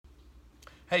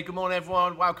Hey, good morning,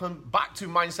 everyone. Welcome back to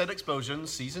Mindset Explosion,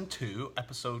 Season 2,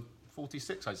 Episode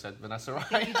 46, I said, Vanessa, right?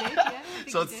 I think you did,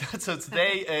 yeah. So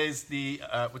today is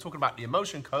we're talking about the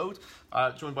emotion code,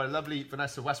 joined by lovely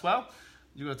Vanessa Westwell.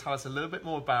 You're going to tell us a little bit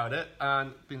more about it,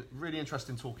 and it's been really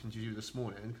interesting talking to you this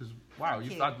morning, because, wow,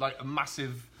 you've had, like, a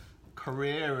massive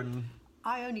career and...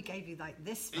 I only gave you, like,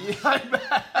 this. Yeah, I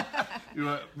bet.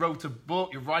 You wrote a book,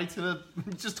 you're writing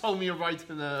you just told me you're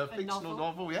writing a fictional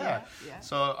novel. Yeah.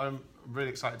 So I'm really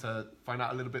excited to find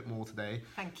out a little bit more today.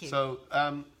 Thank you. So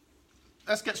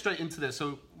let's get straight into this.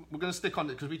 So we're going to stick on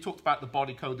it because we talked about the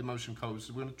body code, the emotion code.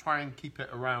 So we're going to try and keep it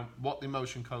around what the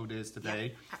emotion code is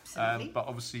today. Yeah, absolutely. But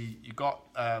obviously you got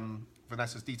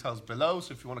Vanessa's details below.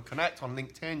 So if you want to connect on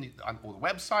LinkedIn or the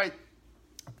website,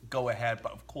 go ahead.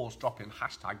 But of course, drop in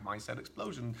hashtag Mindset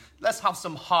Explosion. Let's have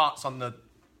some hearts on the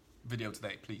video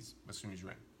today, please, as soon as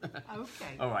you're in.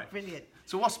 Okay. All right. Brilliant.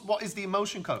 So what is the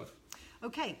emotion code?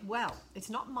 Okay, well,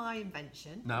 it's not my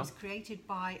invention. No. It was created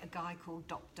by a guy called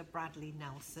Dr. Bradley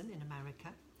Nelson in America.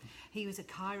 He was a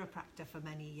chiropractor for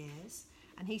many years,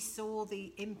 and he saw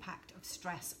the impact of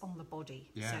stress on the body.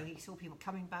 Yeah. So he saw people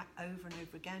coming back over and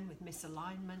over again with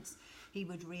misalignments. He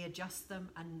would readjust them,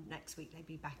 and next week they'd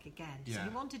be back again. Yeah. So he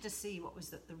wanted to see what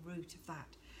was at the root of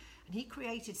that. And he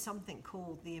created something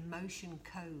called the emotion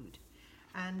code.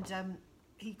 And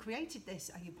he created this,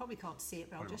 you probably can't see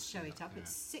it, but I'll just show it up. Yeah.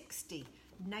 It's 60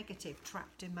 negative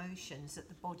trapped emotions that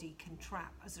the body can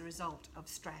trap as a result of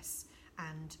stress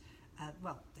and,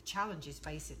 the challenges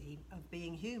basically of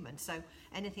being human. So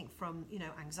anything from,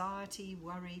 anxiety,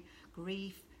 worry,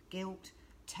 grief, guilt,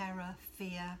 terror,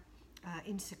 fear,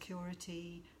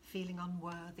 insecurity, feeling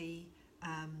unworthy,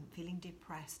 feeling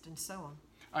depressed, and so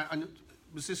on. And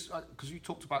was this because you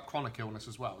talked about chronic illness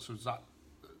as well? So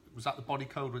was that the body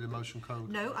code or the emotion code?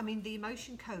 No, I mean the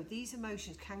emotion code. These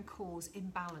emotions can cause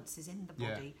imbalances in the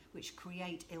body, which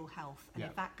create ill health, and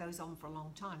if that goes on for a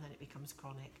long time, then it becomes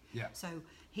chronic. Yeah. So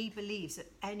he believes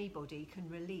that anybody can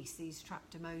release these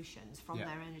trapped emotions from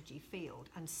their energy field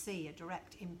and see a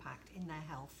direct impact in their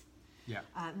health. Yeah.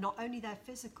 Not only their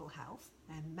physical health,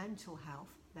 their mental health,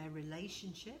 their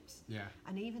relationships,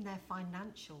 and even their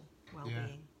financial well-being.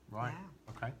 Yeah. Right.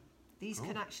 Yeah. Okay. These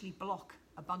can actually block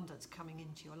abundance coming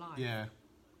into your life. Yeah.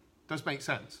 Does make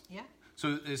sense. Yeah.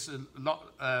 So it's a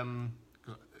lot.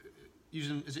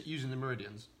 Is it using the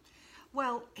meridians?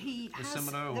 Well, he has.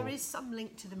 Similar, there is some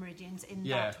link to the meridians in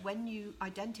that when you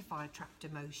identify a trapped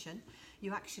emotion,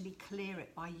 you actually clear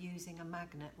it by using a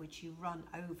magnet which you run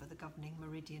over the governing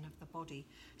meridian of the body.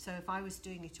 So if I was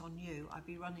doing it on you, I'd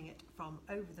be running it from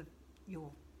over your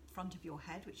front of your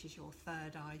head, which is your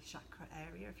third eye chakra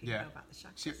area, if you know about the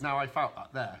chakras. See, now I felt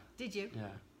that there. Did you? Yeah.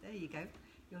 There you go.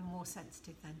 You're more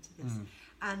sensitive then to this.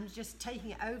 And just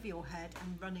taking it over your head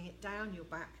and running it down your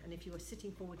back, and if you were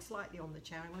sitting forward slightly on the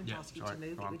chair, I won't ask you to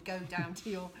move, it would go down to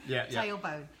your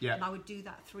tailbone. Yeah. And I would do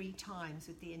that 3 times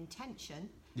with the intention,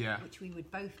 which we would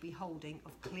both be holding,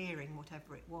 of clearing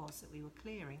whatever it was that we were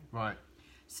clearing. Right.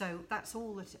 So that's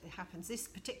all that happens. This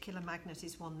particular magnet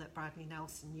is one that Bradley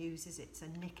Nelson uses. It's a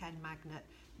Nikken magnet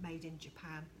made in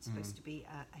Japan. It's supposed to be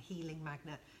a healing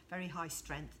magnet, very high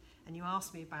strength. And you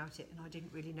asked me about it, and I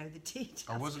didn't really know the details.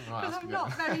 I wasn't right. Because I'm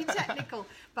not very technical.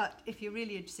 But if you're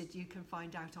really interested, you can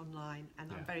find out online, and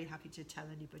I'm very happy to tell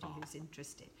anybody who's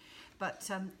interested. But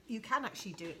you can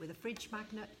actually do it with a fridge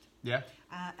magnet. Yeah.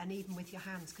 And even with your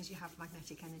hands, because you have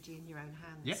magnetic energy in your own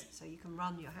hands. Yeah. So you can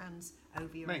run your hands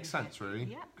over your Makes own sense, head. really.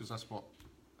 Yeah. Because that's what...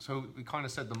 So we kind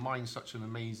of said the mind's such an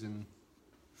amazing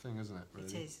thing, isn't it, really?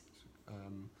 It is.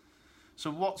 So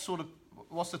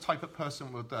what's the type of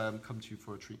person would come to you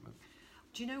for a treatment?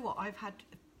 Do you know what? I've had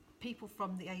people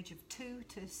from the age of 2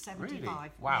 to 75.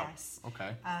 Really? Wow. Yes.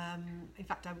 Okay. In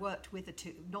fact, I worked with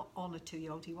not on a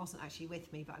 2-year-old. He wasn't actually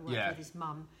with me, but I worked with his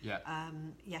mum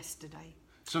yesterday.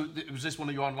 So was this one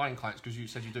of your online clients? Because you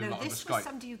said you do a lot over Skype. No, this was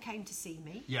somebody who came to see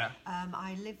me. Yeah.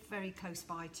 I live very close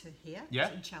by to here,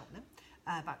 in Cheltenham,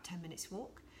 about 10 minutes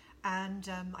walk. And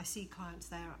I see clients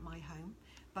there at my home.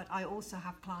 But I also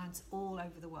have clients all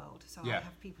over the world. So I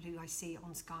have people who I see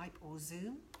on Skype or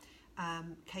Zoom,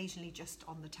 occasionally just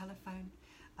on the telephone.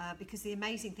 Because the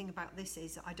amazing thing about this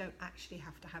is I don't actually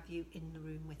have to have you in the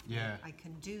room with me. I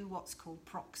can do what's called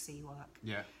proxy work,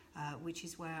 which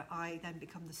is where I then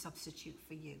become the substitute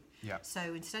for you. So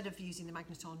instead of using the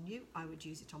magnet on you, I would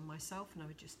use it on myself, and I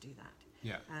would just do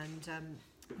that. And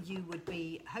you would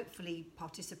be hopefully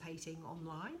participating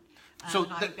online, and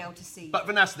I would be able to see. But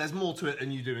Vanessa, there's more to it than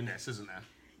you doing this, isn't there?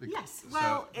 Yes,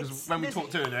 well, when we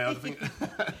talked to her there, I think.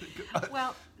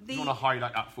 Well, I want to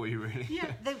highlight that for you, really.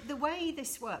 Yeah, the way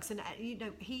this works, and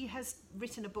he has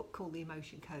written a book called The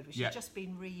Emotion Code, which has just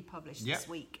been republished this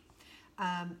week.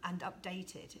 and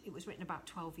updated. It was written about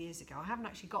 12 years ago. I haven't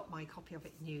actually got my copy of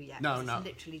it new yet. No. It's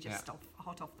literally just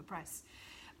hot off the press.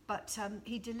 But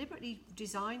he deliberately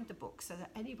designed the book so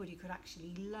that anybody could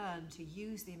actually learn to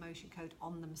use the emotion code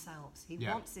on themselves. He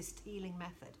wants this healing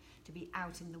method to be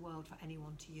out in the world for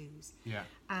anyone to use. Yeah.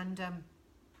 And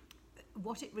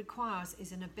what it requires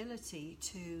is an ability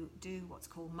to do what's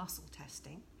called muscle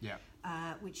testing,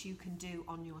 which you can do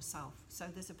on yourself. So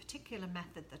there's a particular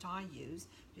method that I use,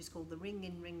 which is called the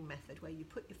ring-in-ring method, where you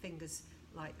put your fingers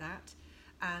like that,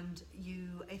 and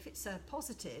if it's a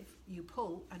positive, you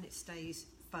pull and it stays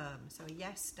firm. So a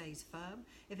yes stays firm.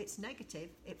 If it's negative,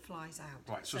 it flies out.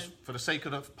 Right. So for the sake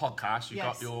of the podcast, you've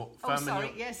got your thumb that's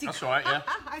all right. Yeah.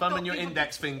 Thumb and your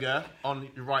index finger on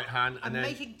your right hand, and then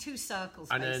making two circles.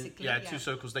 And basically, then two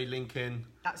circles. They link in.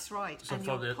 That's right. So and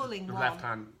from you're pulling the one left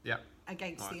hand. Yeah.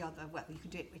 Against the other. Well, you can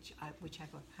do it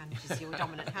whichever hand is your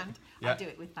dominant hand. Yeah. I do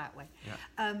it with that way.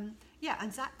 Yeah.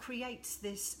 And that creates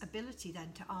this ability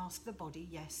then to ask the body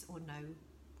yes or no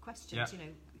questions. Yeah. You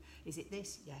know, is it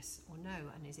this? Yes or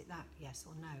no? And is it that? Yes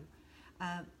or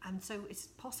no? And so it's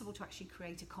possible to actually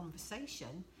create a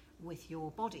conversation with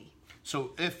your body.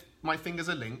 So if my fingers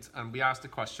are linked and we ask the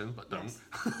question but don't,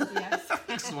 yes.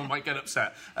 someone might get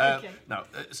upset. Okay. No.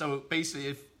 So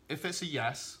basically, if it's a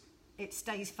yes, it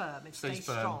stays firm. It stays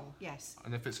strong. Yes.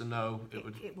 And if it's a no,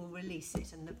 it will release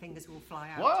it, and the fingers will fly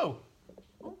out. Whoa!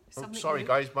 Oh, sorry,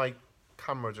 guys. My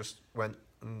camera just went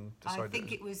and decided. I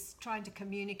think it was trying to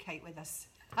communicate with us.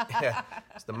 Yeah,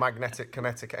 it's the magnetic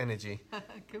kinetic energy.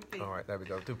 Could be. All right, there we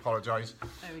go. Do apologise.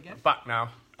 There we go. Back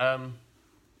now.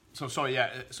 So sorry,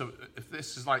 so if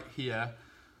this is like here,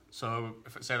 so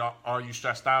if it said, "Are you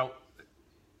stressed out?"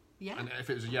 Yeah. And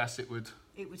if it was a yes, it would.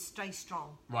 It would stay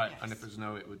strong. Right. Yes. And if it was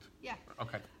no, it would. Yeah.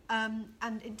 Okay.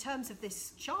 And in terms of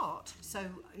this chart, so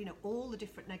all the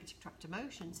different negative trapped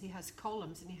emotions, he has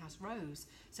columns and he has rows.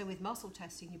 So with muscle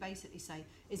testing, you basically say,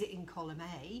 is it in column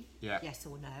A? Yeah. Yes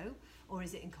or no? Or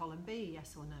is it in column B?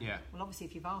 Yes or no? Yeah. Well, obviously,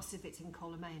 if you've asked if it's in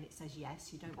column A and it says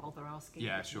yes, you don't bother asking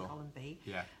if it's in column B.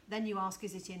 Yeah. Then you ask,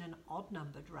 is it in an odd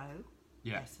numbered row?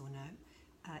 Yeah. Yes or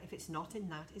no? If it's not in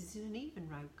that, is it in an even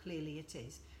row? Clearly it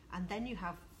is. And then you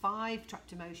have 5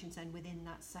 trapped emotions then within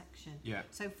that section. Yeah.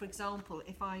 So, for example,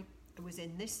 if I was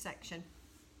in this section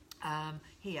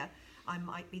here, I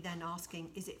might be then asking,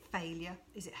 is it failure?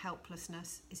 Is it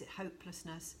helplessness? Is it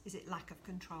hopelessness? Is it lack of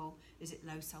control? Is it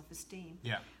low self-esteem?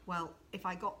 Yeah. Well, if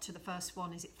I got to the first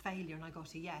one, is it failure, and I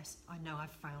got a yes, I know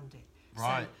I've found it.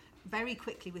 Right. So very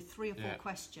quickly, with 3 or 4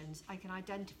 questions, I can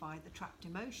identify the trapped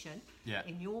emotion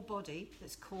in your body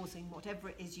that's causing whatever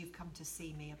it is you've come to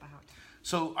see me about.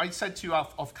 So I said to you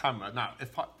off camera, now,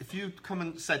 if you'd come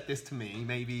and said this to me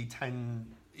maybe 10,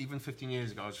 even 15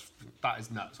 years ago, that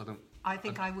is nuts. I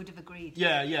think I would have agreed.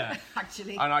 Yeah.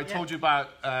 Actually. And I told you about,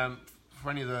 for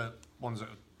any of the ones that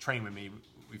train with me,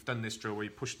 we've done this drill where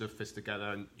you push the fist together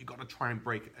and you've got to try and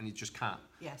break it and you just can't.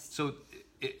 Yes. So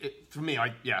for me,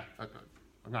 I'm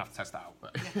going to have to test that out.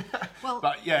 But, well,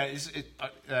 but yeah,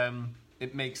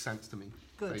 it makes sense to me.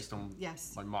 Good. Based on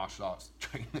my martial arts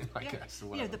training, I guess. Or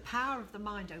whatever. The power of the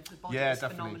mind over the body is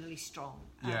phenomenally strong.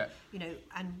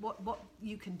 And what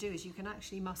you can do is you can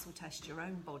actually muscle test your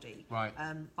own body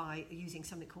by using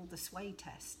something called the sway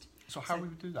test. So how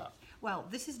would we do that? Well,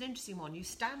 this is an interesting one. You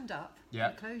stand up, you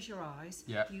close your eyes,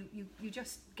 you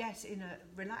just get in a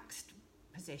relaxed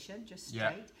position, just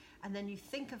straight, and then you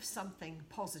think of something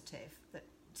positive.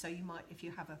 So you might, if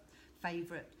you have a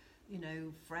favourite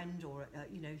friend, or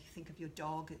you think of your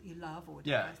dog that you love, or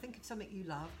whatever. Think of something you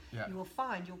love. You will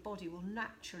find your body will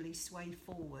naturally sway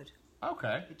forward.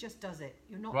 Okay. It just does it.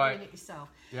 You're not doing it yourself.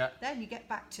 Yeah. Then you get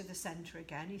back to the centre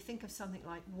again. You think of something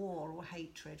like war or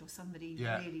hatred or somebody you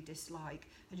really dislike,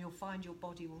 and you'll find your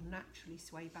body will naturally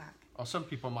sway back. Or some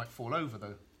people might fall over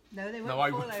though. No, they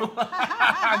won't fall over.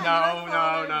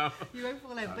 No. You won't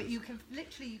fall over, but you can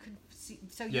see,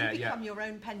 so you become your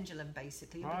own pendulum,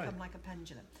 basically. You become like a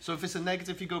pendulum. So if it's a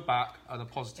negative, you go back, and a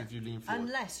positive, you lean forward.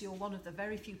 Unless you're one of the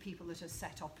very few people that are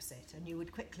set opposite, and you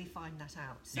would quickly find that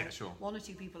out. So 1 or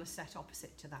 2 people are set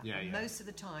opposite to that. Most of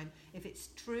the time, if it's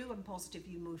true and positive,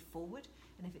 you move forward,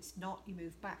 and if it's not, you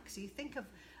move back. So you think of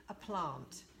a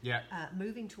plant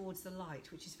moving towards the light,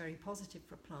 which is very positive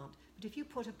for a plant. But if you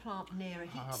put a plant near a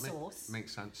heat source,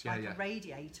 makes sense. like a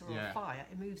radiator or a fire,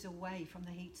 it moves away from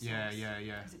the heat source.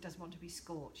 Because it doesn't want to be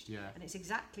scorched. And it's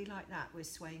exactly like that. We're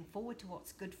swaying forward to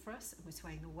what's good for us, and we're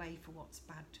swaying away for what's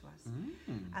bad to us.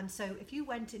 And so if you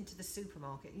went into the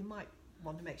supermarket, you might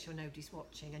want to make sure nobody's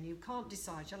watching, and you can't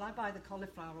decide, shall I buy the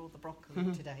cauliflower or the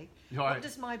broccoli today? Right. What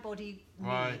does my body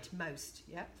need most?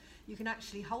 Yeah. You can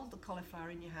actually hold the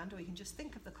cauliflower in your hand, or you can just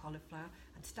think of the cauliflower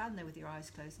and stand there with your eyes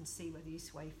closed and see whether you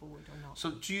sway forward or not.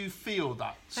 So do you feel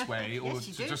that sway, or Yes,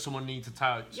 you do. does someone need to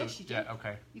tell it? Yes, you do. Yeah,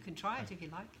 okay. You can try it if you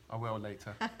like. I will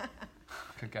later.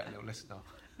 Could get a little list now.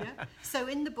 Yeah. So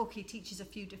in the book, he teaches a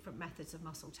few different methods of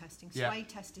muscle testing. Sway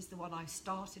test is the one I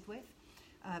started with.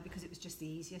 Because it was just the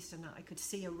easiest, and I could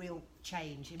see a real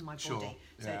change in my body.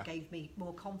 So it gave me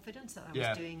more confidence that I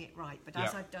was doing it right. But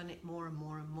as I've done it more and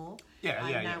more and more,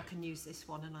 I now can use this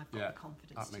one, and I've got the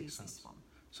confidence to use this one.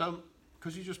 So,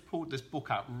 because you just pulled this book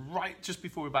out right just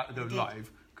before we're about to go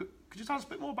live, could you tell us a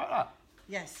bit more about that?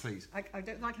 Yes. Please. I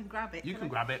don't know, I can grab it. You can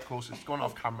grab it, of course. It's gone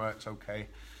off camera, it's okay.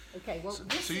 Okay, well,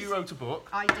 so you wrote a book.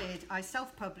 I did. I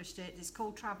self-published it. It's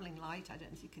called Travelling Light. I don't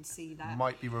know if you can see that.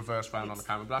 Might be reversed round on the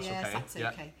camera, but that's okay. Yes, that's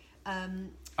okay.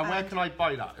 And where can I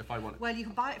buy that if I want it? Well, you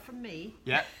can buy it from me.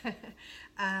 Yeah.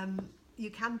 You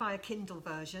can buy a Kindle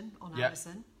version on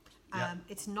Amazon.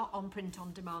 It's not on print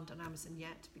on demand on Amazon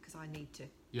yet because I need to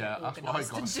that's why I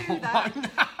got to do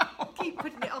that. Keep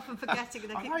putting it off and forgetting.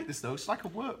 And I like this though. It's like a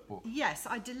workbook. Yes,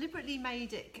 I deliberately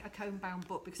made it a comb-bound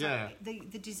book because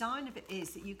the design of it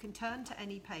is that you can turn to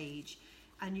any page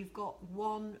and you've got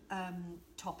one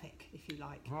topic, if you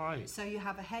like. Right. So you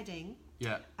have a heading.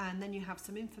 Yeah. And then you have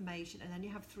some information, and then you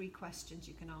have 3 questions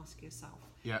you can ask yourself.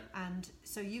 Yeah. And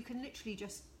so you can literally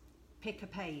just pick a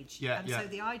page. Yeah. And so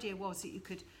the idea was that you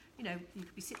could, you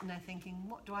could be sitting there thinking,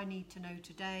 what do I need to know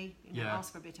today?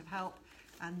 Ask for a bit of help,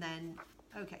 and then,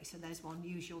 okay, so there's one,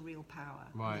 use your real power.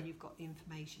 Right. And then you've got the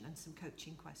information and some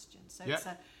coaching questions. So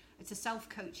it's a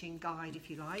self-coaching guide, if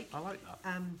you like. I like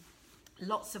that.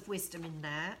 Lots of wisdom in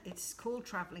there. It's called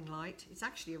Travelling Light. It's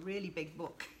actually a really big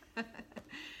book.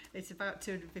 It's about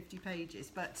 250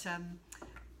 pages, but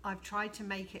I've tried to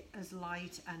make it as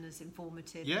light and as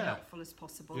informative and helpful as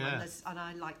possible. Yeah. And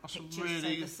I like pictures, so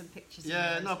there's some pictures in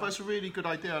there there but it's a really good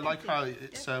idea. I like how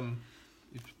it's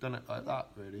you've done it like that,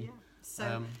 really. Yeah.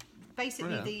 So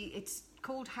basically, it's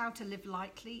called How to Live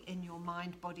Lightly in Your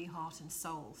Mind, Body, Heart and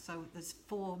Soul. So there's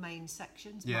 4 main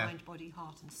sections, mind, body,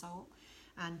 heart and soul.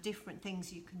 And different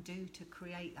things you can do to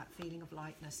create that feeling of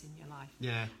lightness in your life.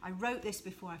 Yeah. I wrote this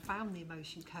before I found the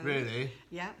emotion code. Really?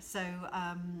 Yeah. So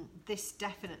this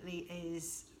definitely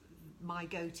is my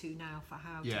go-to now for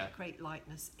how to create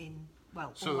lightness in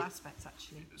all aspects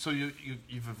actually. So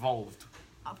you've evolved,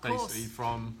 of basically course.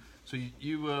 from. So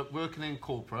you were working in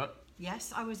corporate.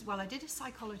 Yes, I was. Well, I did a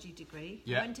psychology degree.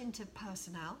 I went into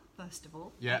personnel first of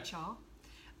all. HR.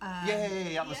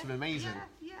 That must have been amazing.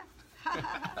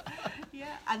 Yeah.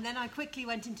 And then I quickly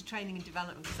went into training and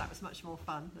development because that was much more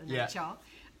fun than HR.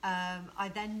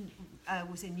 I then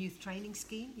was in youth training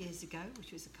scheme years ago,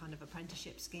 which was a kind of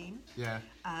apprenticeship scheme.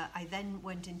 I then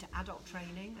went into adult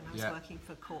training, and I was working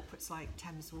for corporates like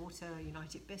Thames Water,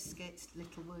 United Biscuits,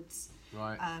 Littlewoods.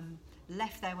 Right.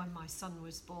 Left there when my son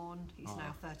was born. He's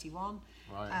now 31.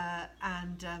 Right.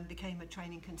 And became a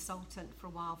training consultant for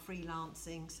a while,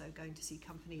 freelancing, so going to see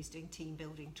companies doing team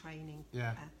building training.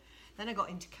 Then I got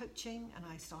into coaching and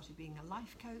I started being a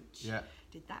life coach.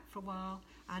 Did that for a while.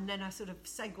 And then I sort of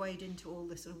segued into all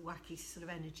the sort of wacky sort of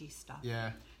energy stuff.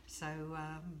 So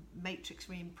matrix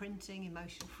re-imprinting,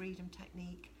 emotional freedom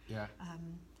technique.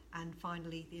 And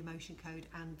finally the emotion code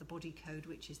and the body code,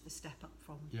 which is the step up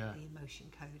from the emotion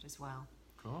code as well.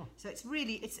 Cool. So it's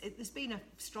really, there's been a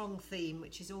strong theme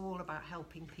which is all about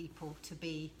helping people to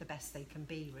be the best they can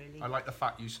be, really. I like the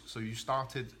fact you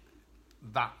started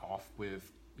that off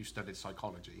with, you studied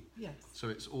psychology. Yes. So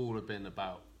it's all been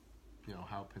about,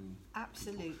 helping.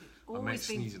 Absolutely. I may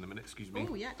sneeze in a minute, excuse me.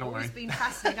 Oh yeah, Don't always worry. been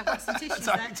fascinated. I've got some tissues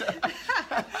there.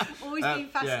 Always been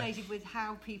fascinated with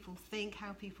how people think,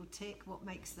 how people tick, what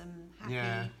makes them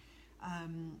happy.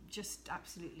 Just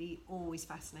absolutely always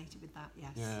fascinated with that,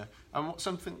 yes. Yeah. And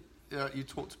something you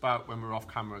talked about when we were off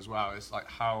camera as well is like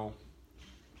how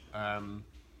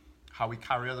we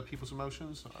carry other people's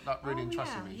emotions. That really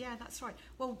interested me. Yeah, that's right.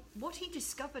 Well, what he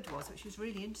discovered was, which was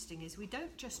really interesting, is we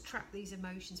don't just trap these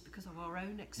emotions because of our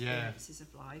own experiences of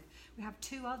life. We have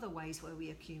 2 other ways where we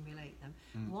accumulate them.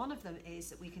 One of them is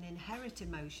that we can inherit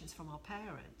emotions from our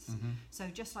parents. So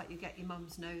just like you get your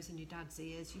mum's nose and your dad's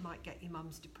ears, you might get your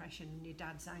mum's depression and your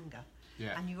dad's anger.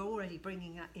 And you're already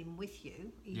bringing that in with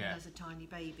you, even as a tiny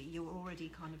baby. You're already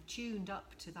kind of tuned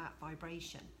up to that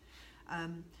vibration.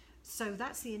 So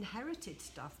that's the inherited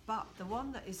stuff, but the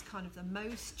one that is kind of the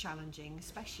most challenging,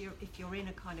 especially if you're in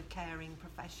a kind of caring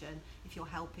profession, if you're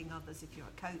helping others, if you're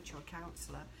a coach or a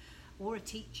counsellor or a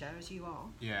teacher, as you are,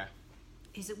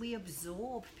 is that we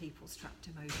absorb people's trapped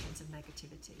emotions and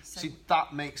negativity. So see,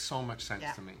 that makes so much sense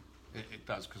to me. It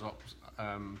does, because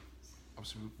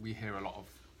obviously we hear a lot of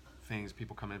things.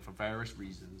 People come in for various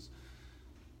reasons,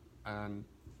 and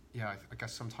I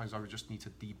guess sometimes I would just need to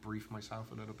debrief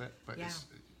myself a little bit. But it's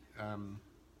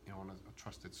on a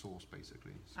trusted source,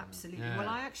 basically. So, absolutely. Well,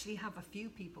 I actually have a few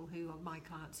people who are my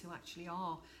clients who actually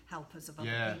are helpers of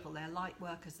other people. They're light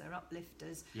workers, they're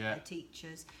uplifters, they're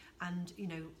teachers, and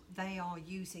they are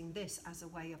using this as a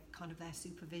way of kind of their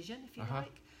supervision, if you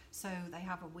like. So they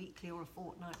have a weekly or a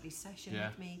fortnightly session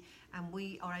with me, and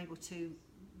we are able to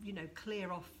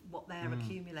clear off what they're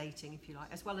accumulating, if you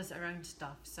like, as well as their own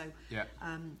stuff. So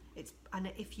and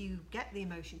if you get the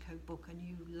Emotion Code book and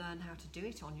you learn how to do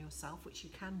it on yourself, which you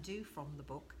can do from the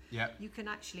book, you can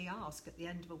actually ask at the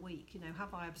end of a week,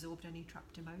 have I absorbed any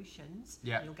trapped emotions?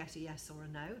 And you'll get a yes or a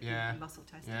no. You muscle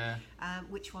test it.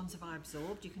 Which ones have I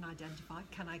absorbed? You can identify.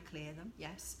 Can I clear them?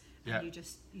 Yes. And you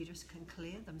just can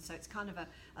clear them. So it's kind of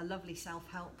a lovely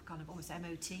self-help, kind of almost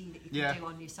MOT that you can do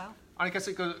on yourself. I guess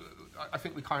it goes. I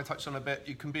think we kind of touched on a bit.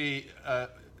 You can be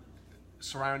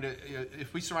surrounded.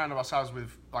 If we surround ourselves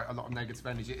with like a lot of negative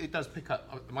energy, it does pick up.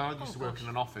 I used to work in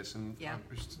an office, and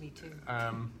me too.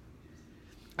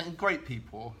 And great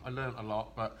people. I learned a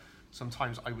lot, but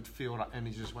sometimes I would feel that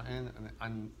energy just went in,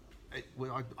 and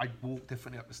I'd walk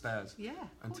differently up the stairs.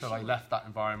 Until I left that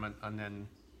environment, and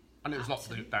it was a lot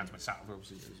to do down to myself,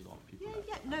 obviously. There's a lot of people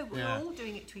there. We're all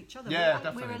doing it to each other.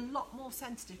 Definitely. We're a lot more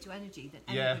sensitive to energy than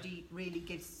anybody really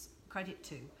gives credit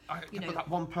to. But that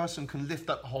one person can lift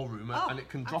up a whole room, and it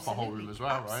can drop a whole room as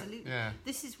well, absolutely. right? Yeah.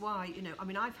 This is why,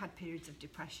 I've had periods of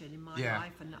depression in my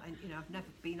life, and I've never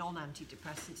been on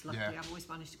antidepressants. Luckily, I've always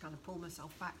managed to kind of pull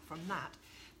myself back from that.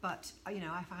 But,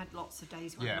 I've had lots of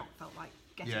days where I've not felt like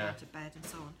getting out of bed and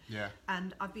so on. Yeah.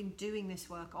 And I've been doing this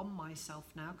work on myself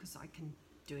now, because I can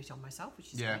do it on myself,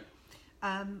 which is great.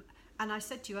 And I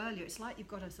said to you earlier, it's like you've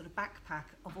got a sort of backpack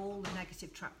of all the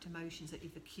negative trapped emotions that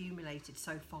you've accumulated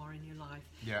so far in your life.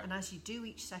 And as you do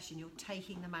each session, you're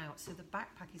taking them out, so the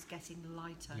backpack is getting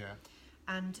lighter.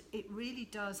 And it really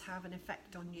does have an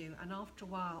effect on you. And after a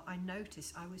while, I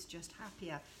noticed I was just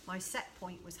happier. My set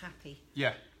point was happy.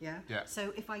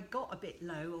 So if I got a bit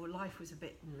low, or life was a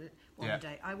bit one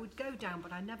day, I would go down,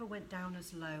 but I never went down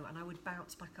as low, and I would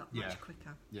bounce back up much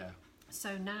quicker.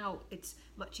 So now it's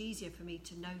much easier for me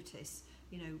to notice,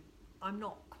 I'm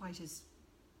not quite as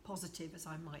positive as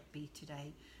I might be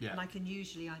today, and I can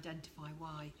usually identify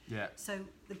why. So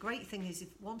the great thing is, if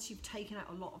once you've taken out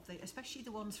a lot of especially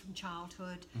the ones from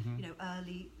childhood,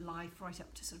 early life, right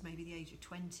up to sort of maybe the age of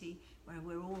 20, where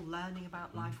we're all learning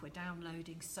about life, we're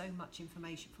downloading so much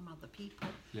information from other people,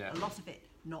 a lot of it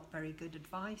not very good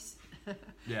advice,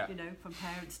 from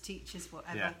parents, teachers,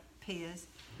 whatever. Peers,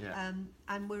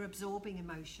 and we're absorbing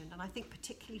emotion. And I think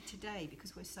particularly today,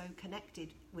 because we're so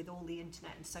connected with all the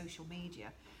internet and social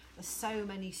media, there's so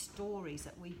many stories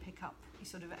that we pick up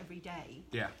sort of every day.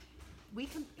 We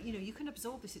can, you can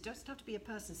absorb this. It doesn't have to be a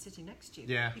person sitting next to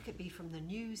you. It could be from the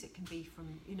news. It can be from,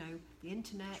 the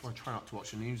internet. I try not to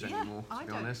watch the news anymore, to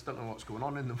be honest. Don't know what's going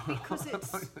on in the world. Because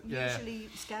it's usually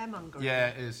scaremongering.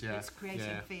 It is, It's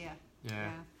creating fear.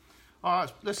 Oh,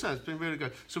 listen, it's been really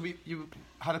good. So you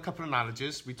had a couple of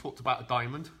analogies. We talked about a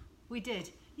diamond. We did.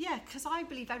 Yeah, because I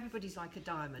believe everybody's like a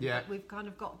diamond. But we've kind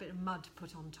of got a bit of mud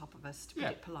put on top of us, to put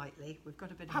it politely. We've got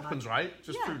a bit of mud. Happens, right?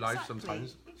 Just through life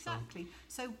sometimes. Exactly.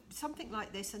 So something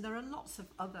like this, and there are lots of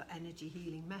other energy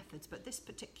healing methods, but this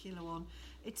particular one,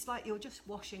 it's like you're just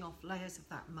washing off layers of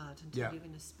that mud until you're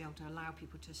going to be able to allow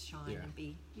people to shine and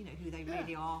be, who they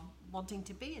really are wanting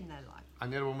to be in their life.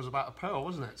 And the other one was about a pearl,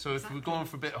 wasn't it? So if we're going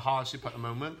for a bit of hardship at the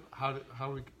moment, how do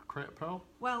we create a pearl?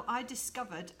 Well, I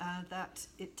discovered that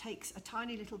it takes a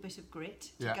tiny little bit of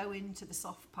grit to go into the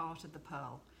soft part of the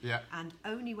pearl. And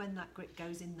only when that grit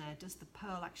goes in there does the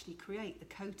pearl actually create the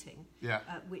coating,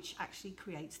 which actually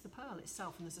creates the pearl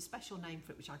itself. And there's a special name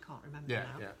for it, which I can't remember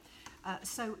now.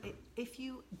 So if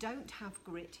you don't have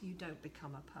grit, you don't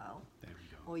become a pearl. There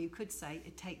we go. Or you could say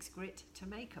it takes grit to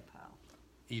make a pearl.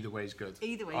 Either way is good.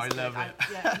 Either way is good. I love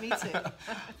it. Me too.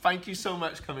 Thank you so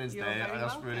much for coming in today. You're very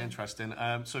That's welcome. really interesting.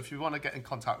 So if you want to get in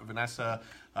contact with Vanessa,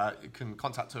 you can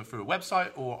contact her through a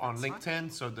website or on LinkedIn.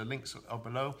 Right. So the links are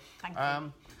below. Thank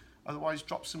you. Otherwise,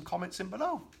 drop some comments in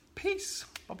below. Peace.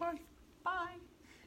 Bye-bye. Bye.